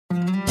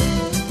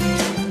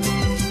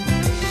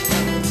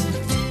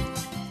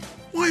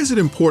is it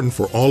important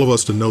for all of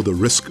us to know the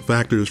risk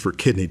factors for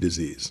kidney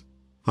disease?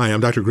 Hi, I'm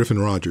Dr. Griffin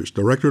Rodgers,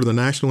 Director of the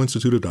National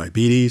Institute of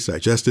Diabetes,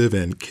 Digestive,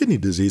 and Kidney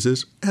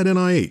Diseases at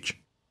NIH.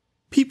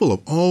 People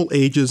of all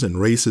ages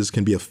and races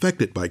can be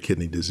affected by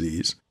kidney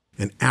disease,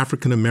 and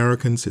African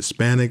Americans,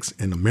 Hispanics,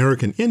 and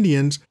American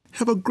Indians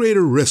have a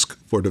greater risk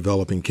for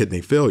developing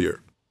kidney failure.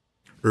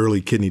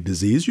 Early kidney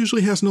disease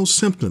usually has no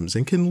symptoms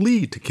and can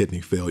lead to kidney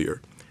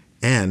failure.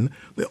 And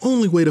the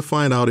only way to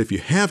find out if you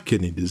have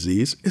kidney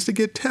disease is to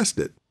get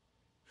tested.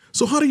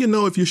 So how do you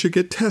know if you should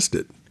get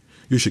tested?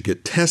 You should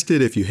get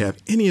tested if you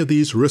have any of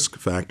these risk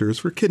factors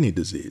for kidney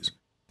disease: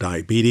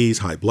 diabetes,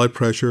 high blood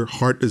pressure,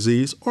 heart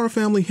disease, or a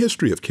family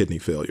history of kidney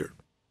failure.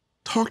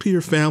 Talk to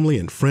your family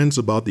and friends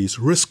about these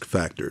risk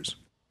factors.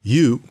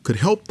 You could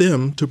help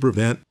them to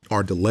prevent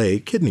or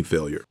delay kidney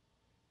failure.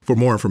 For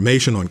more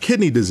information on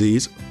kidney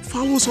disease,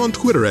 follow us on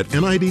Twitter at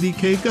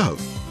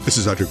NIDDKGov. This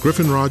is Dr.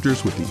 Griffin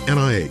Rodgers with the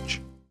NIH.